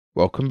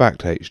Welcome back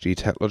to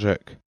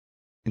HDTechLogic.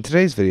 In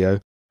today's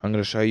video, I'm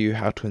going to show you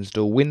how to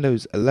install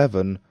Windows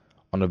 11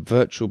 on a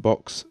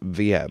VirtualBox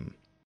VM.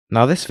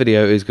 Now this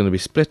video is going to be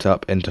split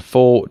up into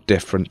 4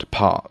 different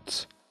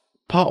parts.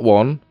 Part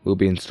 1 will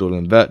be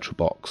installing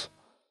VirtualBox.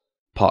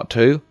 Part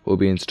 2 will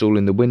be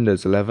installing the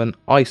Windows 11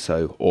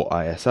 ISO or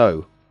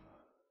ISO.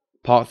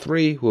 Part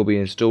 3 will be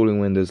installing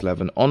Windows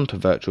 11 onto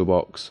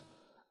VirtualBox.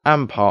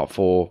 And Part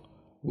 4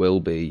 will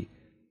be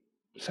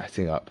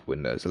setting up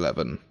Windows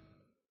 11.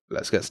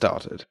 Let's get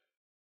started.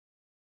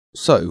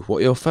 So,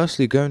 what you're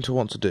firstly going to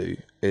want to do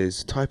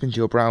is type into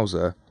your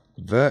browser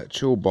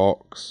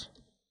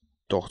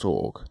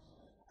virtualbox.org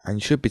and you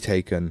should be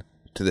taken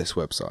to this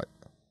website.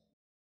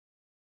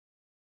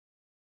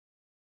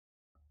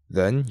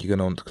 Then you're going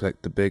to want to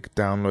click the big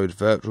download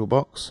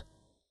VirtualBox.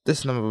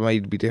 This number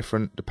may be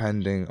different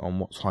depending on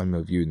what time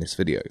you're viewing this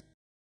video.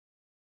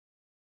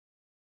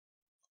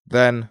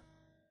 Then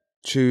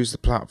choose the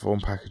platform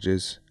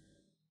packages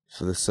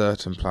for the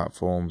certain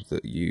platform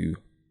that you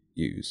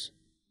use.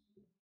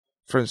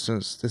 For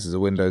instance, this is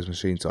a Windows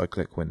machine, so I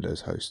click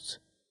Windows Hosts,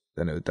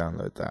 then it would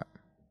download that.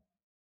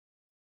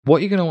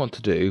 What you're going to want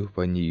to do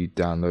when you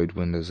download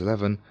Windows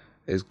 11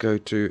 is go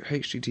to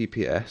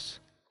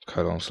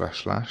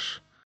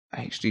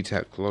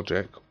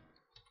https://HDTechLogic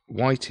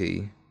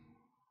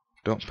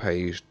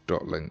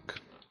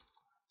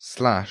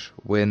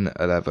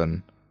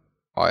yt.page.link/win11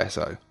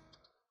 ISO,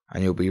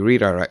 and you'll be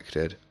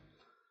redirected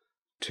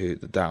to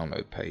the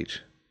download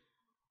page.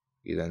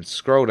 You then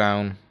scroll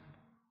down,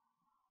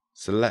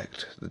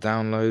 select the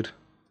download,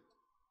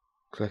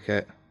 click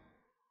it,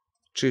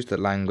 choose the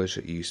language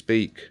that you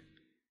speak,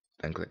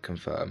 then click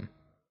confirm.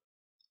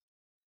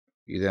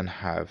 You then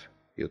have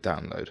your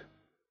download.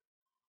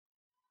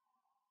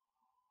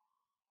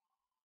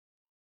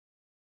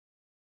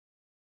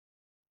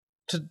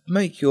 To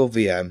make your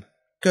VM,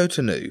 go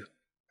to New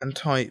and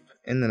type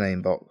in the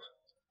name box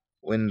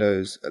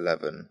Windows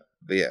 11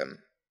 VM.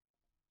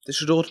 This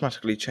should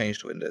automatically change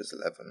to Windows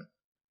 11.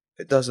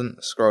 If it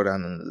doesn't, scroll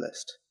down in the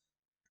list.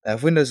 Now,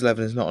 if Windows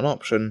 11 is not an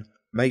option,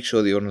 make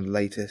sure that you're on the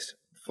latest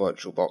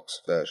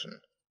VirtualBox version.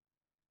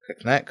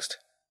 Click Next,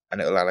 and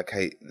it will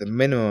allocate the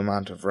minimum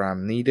amount of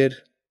RAM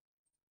needed,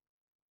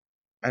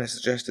 and it's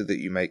suggested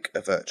that you make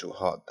a virtual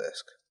hard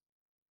disk.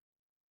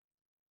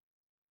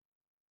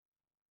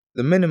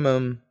 The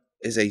minimum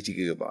is 80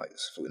 GB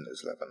for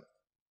Windows 11.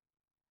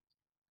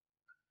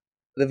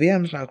 The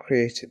VM is now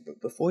created, but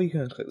before you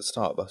can click the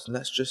Start button,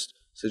 let's just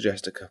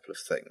suggest a couple of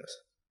things.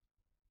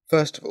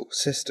 First of all,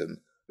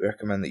 System, we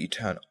recommend that you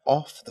turn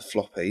off the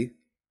floppy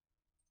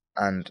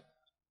and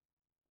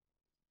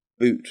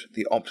boot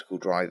the optical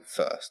drive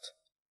first.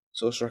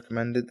 It's also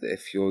recommended that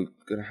if you're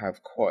going to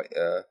have quite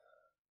a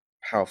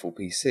powerful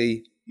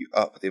PC, you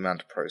up the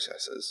amount of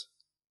processors.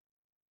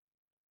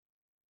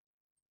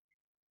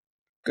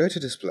 Go to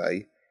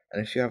Display,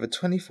 and if you have a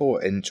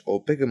 24-inch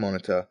or bigger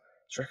monitor,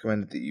 it's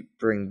recommended that you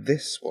bring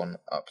this one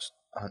up to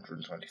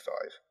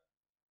 125.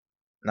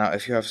 Now,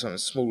 if you have something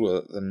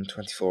smaller than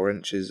 24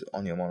 inches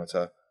on your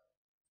monitor,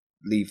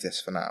 leave this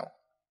for now.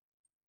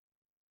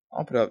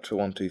 I'll put it up to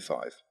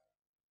 125.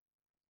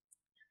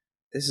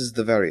 This is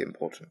the very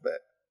important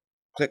bit.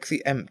 Click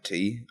the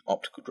empty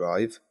optical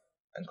drive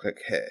and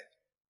click here.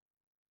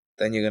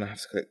 Then you're going to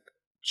have to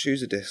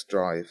choose a disk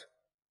drive,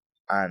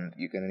 and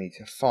you're going to need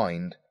to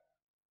find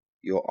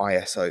your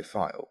ISO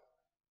file.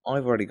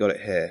 I've already got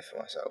it here for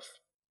myself,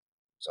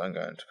 so I'm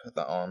going to put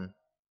that on.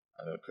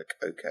 I'm going to click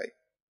OK.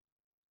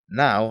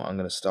 Now I'm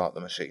going to start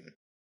the machine.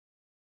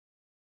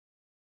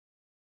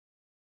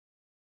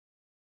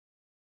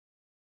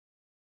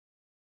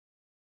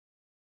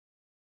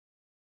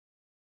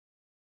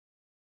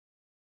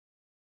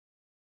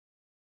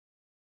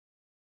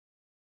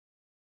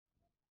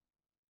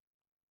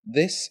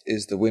 This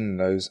is the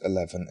Windows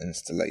 11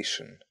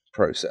 installation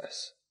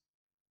process.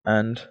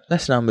 And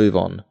let's now move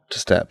on to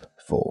step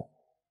 4.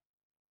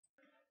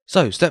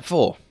 So, step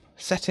 4,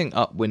 setting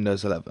up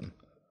Windows 11.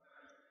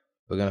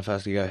 We're going to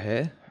firstly go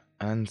here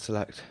and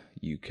select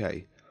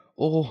UK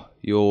or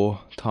your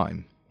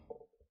time.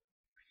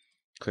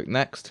 Click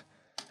Next,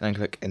 and then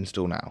click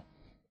Install Now.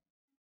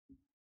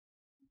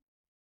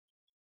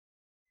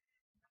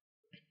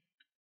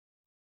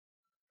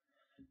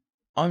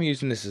 I'm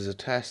using this as a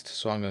test,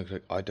 so I'm going to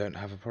click I don't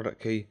have a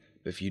product key,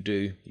 but if you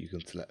do, you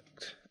can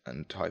select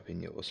and type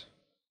in yours.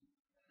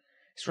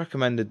 It's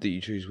recommended that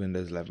you choose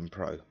Windows 11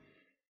 Pro.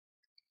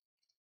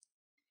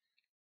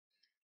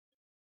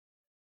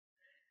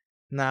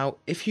 Now,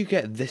 if you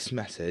get this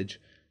message,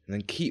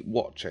 then keep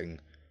watching,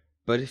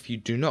 but if you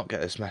do not get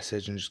this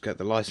message and just get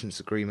the license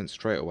agreement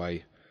straight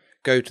away,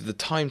 go to the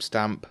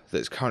timestamp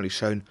that's currently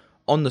shown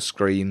on the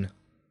screen,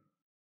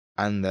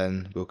 and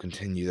then we'll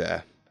continue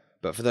there.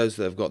 But for those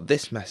that have got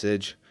this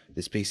message,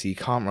 this PC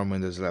can't run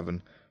Windows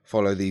 11,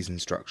 follow these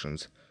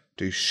instructions.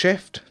 Do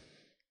Shift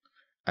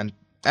and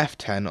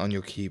F10 on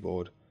your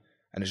keyboard,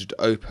 and it should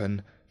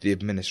open the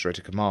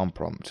administrator command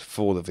prompt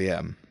for the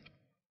VM.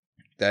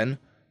 Then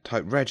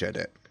type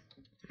regedit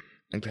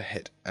and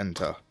hit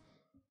enter.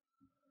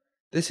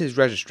 This is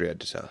Registry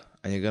Editor,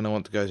 and you're going to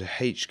want to go to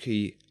H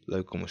key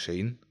Local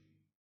Machine,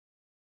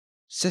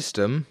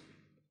 System,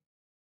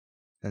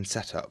 then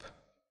Setup.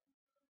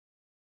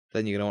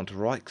 Then you're going to want to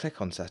right click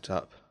on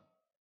Setup,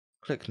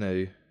 click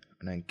New,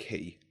 and then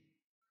Key.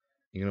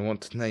 You're going to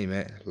want to name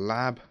it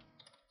Lab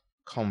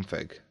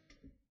Config.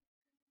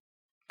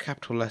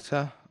 Capital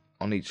letter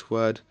on each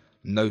word,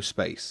 no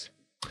space.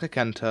 Click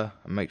Enter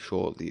and make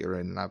sure that you're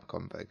in Lab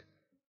Config.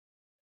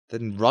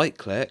 Then right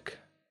click,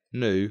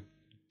 New,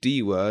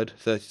 D-word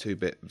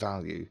 32-bit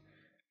value,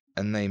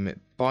 and name it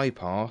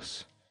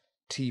Bypass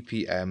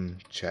TPM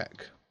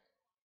Check.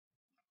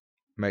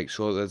 Make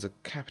sure there's a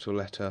capital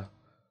letter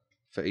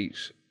for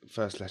each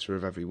first letter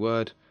of every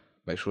word.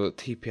 Make sure that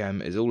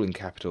TPM is all in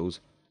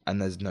capitals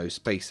and there's no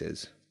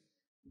spaces.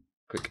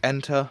 Click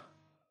Enter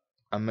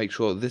and make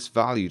sure that this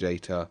value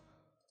data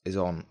is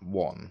on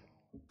 1.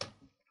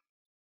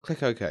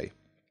 Click OK.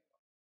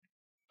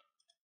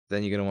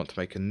 Then you're going to want to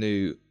make a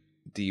new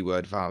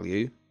D-word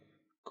value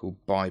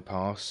called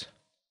Bypass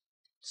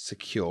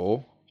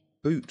Secure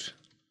Boot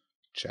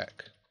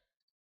Check.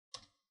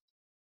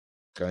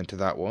 Go into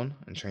that one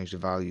and change the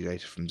value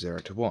data from 0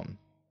 to 1.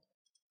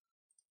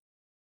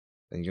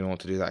 Then you're going to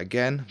want to do that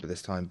again, but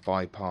this time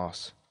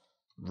Bypass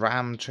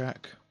RAM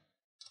Check.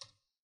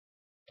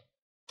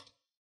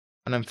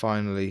 And then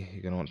finally,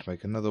 you're going to want to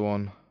make another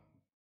one,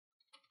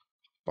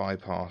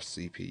 Bypass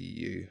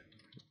CPU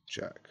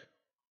Check.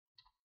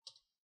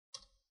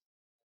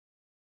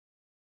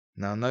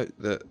 Now note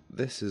that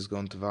this has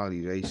gone to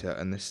value data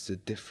and this is a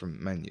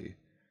different menu.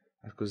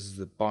 That's because it's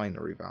the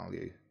binary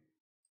value.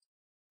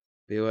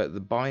 Be aware that the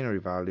binary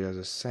value has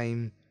the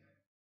same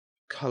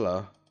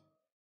colour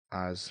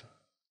as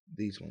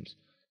these ones.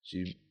 So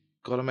you've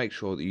got to make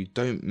sure that you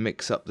don't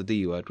mix up the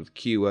D word with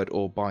Q word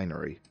or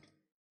binary,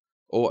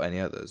 or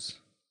any others.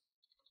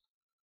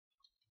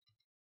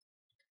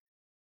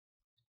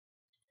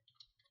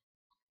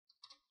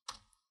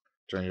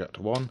 Change that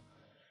to 1, and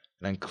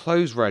then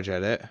close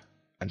regedit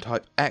and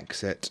type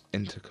exit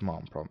into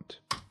command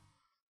prompt.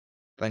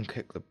 Then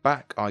click the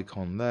back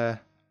icon there,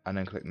 and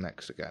then click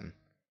next again.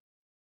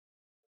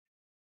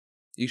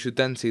 You should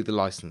then see the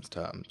license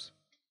terms.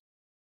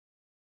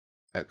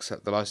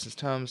 Accept the license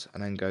terms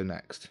and then go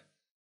next.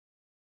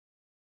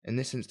 In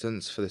this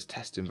instance, for this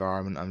test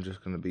environment, I'm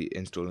just going to be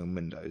installing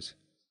Windows.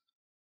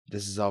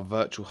 This is our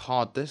virtual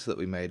hard disk that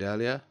we made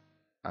earlier,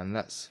 and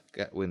let's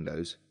get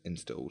Windows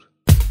installed.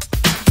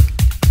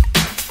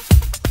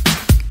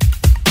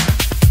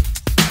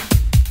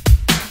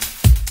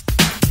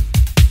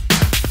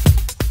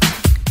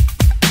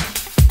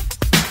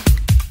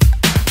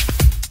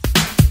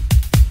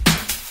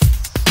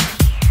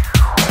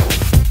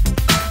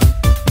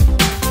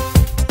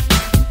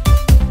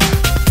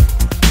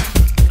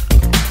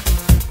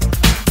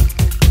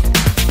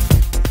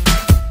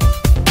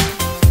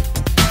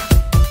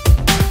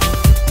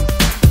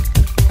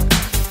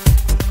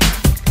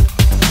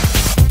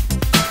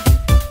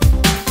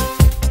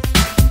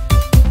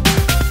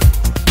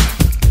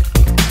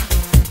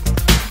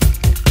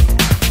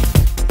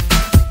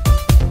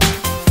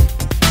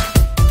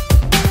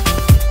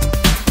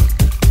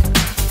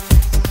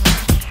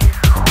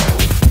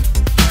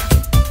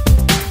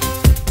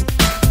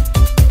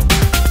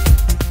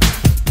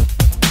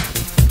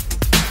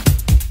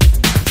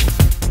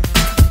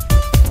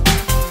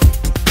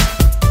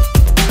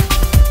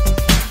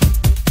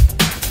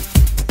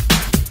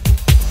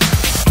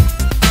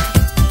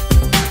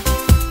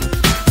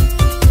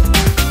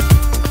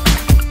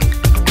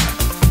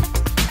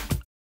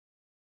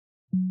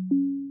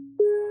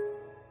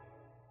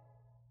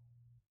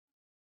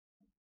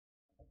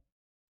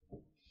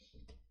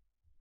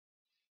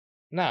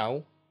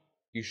 Now,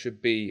 you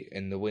should be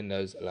in the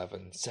Windows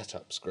 11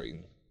 setup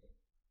screen.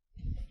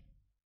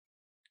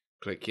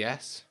 Click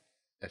Yes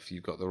if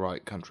you've got the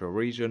right country or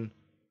region.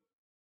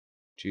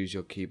 Choose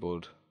your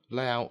keyboard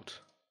layout.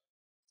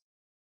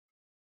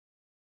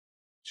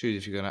 Choose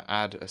if you're going to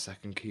add a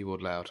second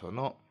keyboard layout or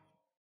not.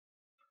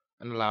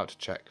 And allow it to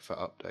check for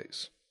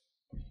updates.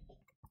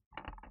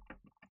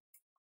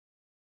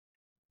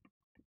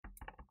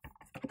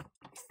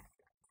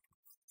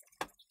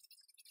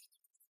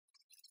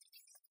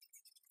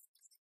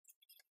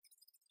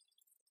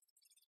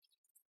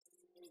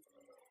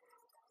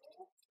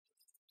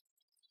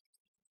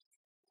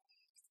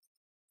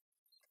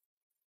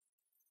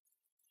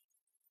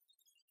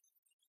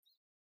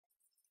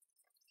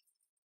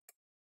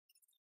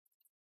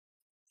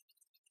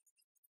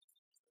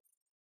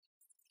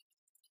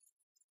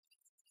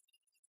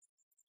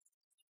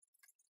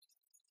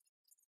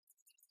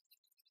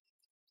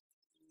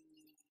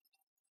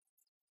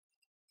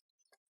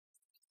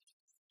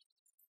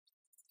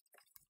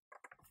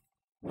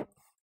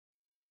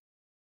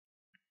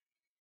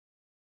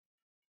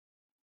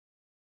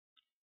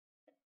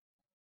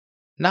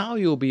 Now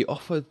you'll be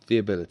offered the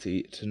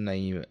ability to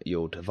name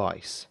your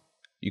device.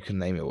 You can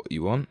name it what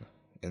you want.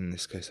 In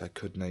this case, I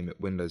could name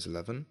it Windows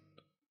 11.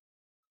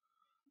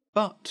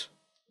 But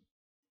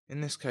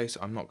in this case,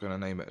 I'm not going to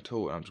name it at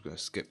all, and I'm just going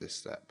to skip this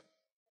step.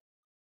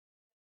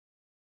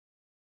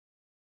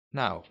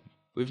 Now,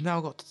 we've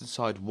now got to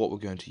decide what we're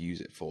going to use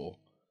it for.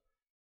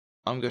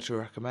 I'm going to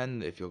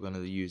recommend, if you're going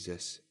to use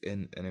this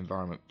in an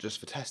environment just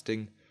for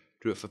testing,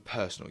 do it for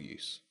personal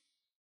use.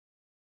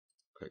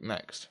 Click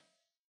Next.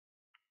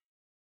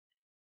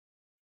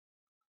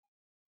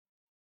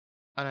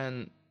 And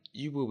then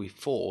you will be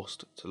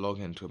forced to log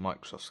into a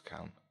Microsoft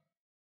account.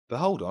 But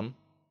hold on,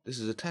 this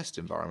is a test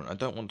environment. I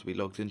don't want to be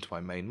logged into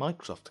my main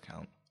Microsoft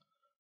account.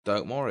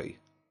 Don't worry.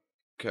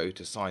 Go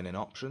to Sign In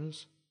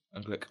Options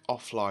and click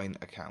Offline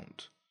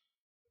Account.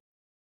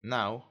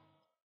 Now,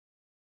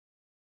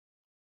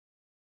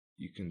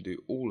 you can do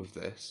all of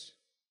this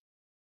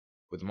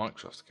with a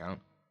Microsoft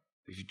account.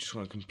 If you just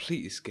want to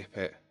completely skip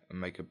it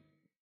and make a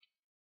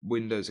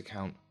Windows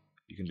account,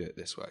 you can do it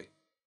this way.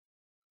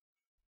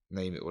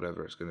 Name it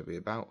whatever it's going to be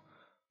about.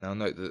 Now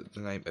note that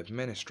the name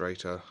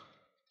Administrator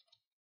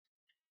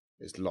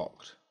is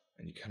locked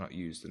and you cannot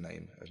use the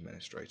name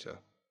Administrator.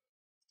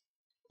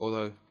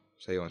 Although,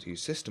 say you want to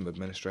use System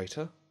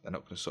Administrator, they're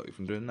not going to stop you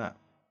from doing that.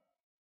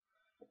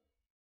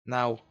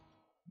 Now,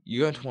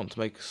 you're going to want to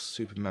make a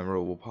super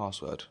memorable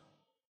password,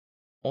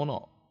 or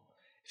not.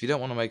 If you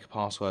don't want to make a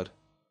password,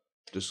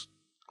 just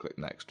click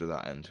Next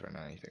without entering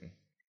anything.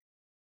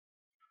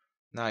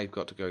 Now you've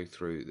got to go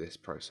through this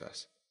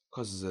process.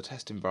 Because it's a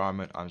test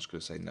environment, I'm just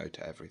going to say no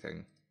to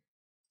everything.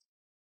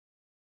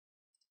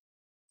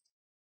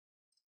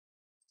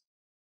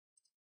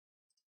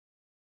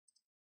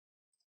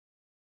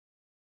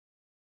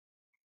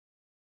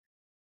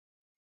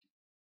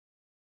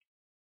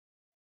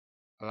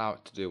 Allow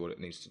it to do what it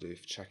needs to do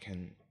for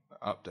checking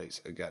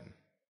updates again.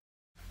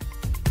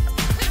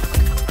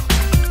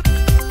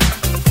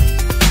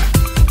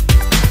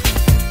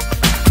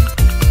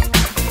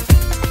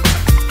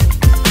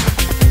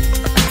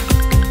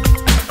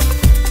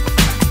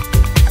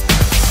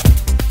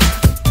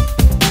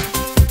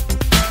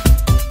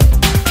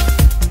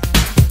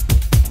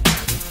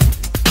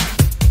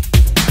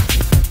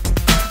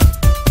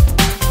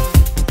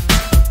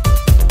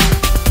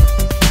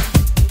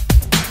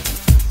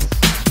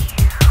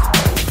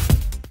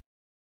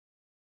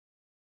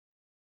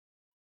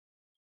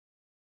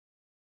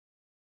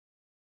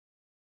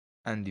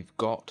 And you've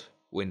got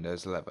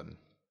Windows 11.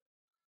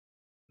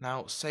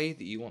 Now, say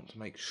that you want to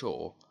make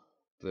sure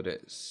that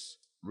it's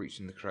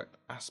reaching the correct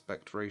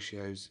aspect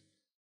ratios.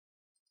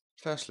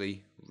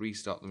 Firstly,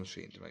 restart the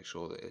machine to make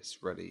sure that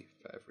it's ready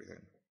for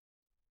everything.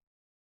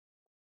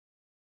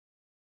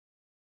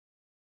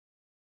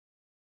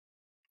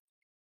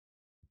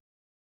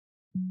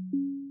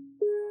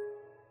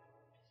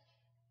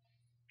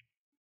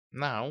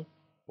 Now,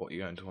 what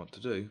you're going to want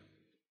to do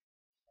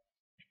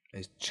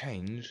is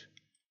change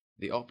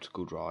the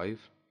optical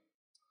drive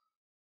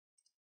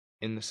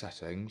in the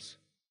settings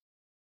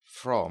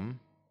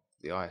from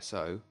the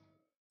ISO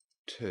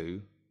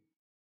to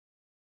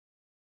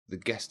the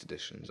guest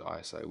editions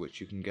ISO,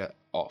 which you can get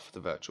off the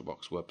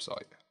VirtualBox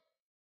website.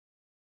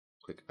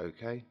 Click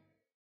OK,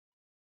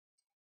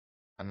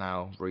 and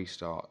now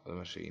restart the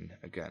machine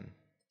again.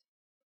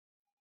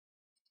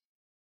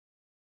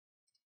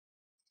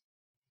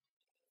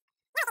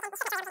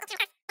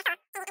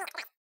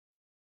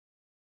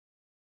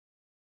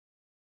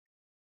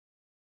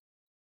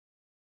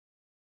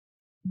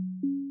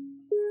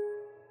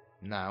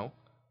 Now,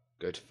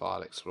 go to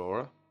File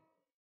Explorer,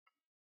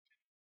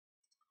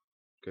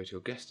 go to your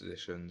guest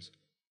editions,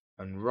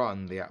 and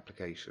run the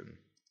application.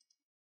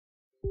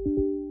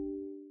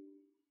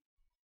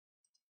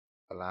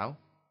 Allow,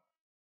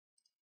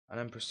 and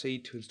then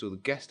proceed to install the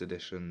guest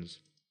editions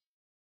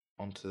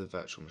onto the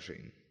virtual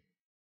machine.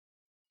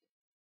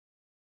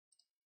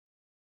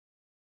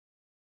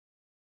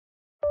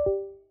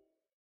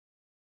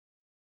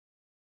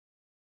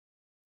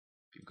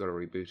 You've got to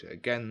reboot it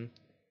again.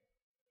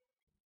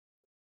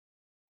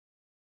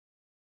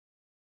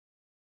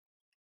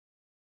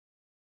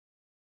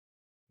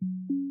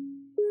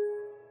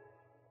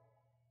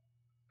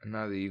 And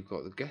now that you've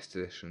got the guest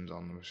editions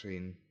on the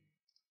machine,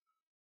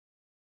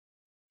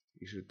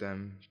 you should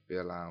then be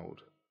allowed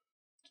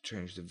to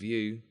change the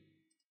view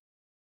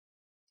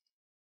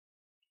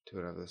to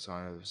whatever the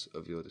size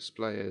of your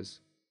display is,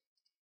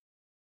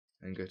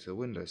 and go to the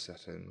Windows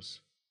settings,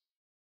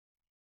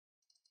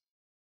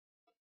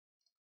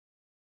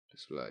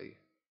 display,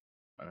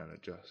 and then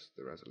adjust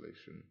the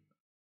resolution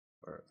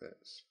where it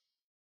fits.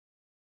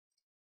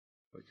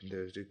 What you can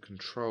do is do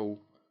Control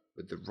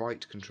with the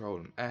right control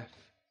and F,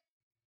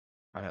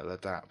 and it'll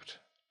adapt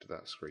to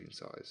that screen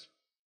size.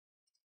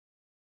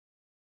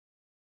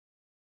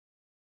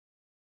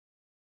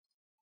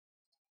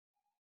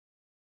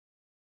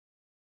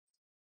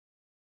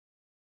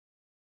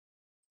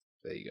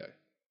 There you go.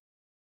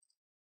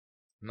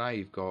 Now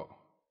you've got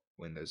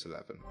Windows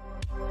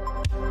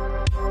 11.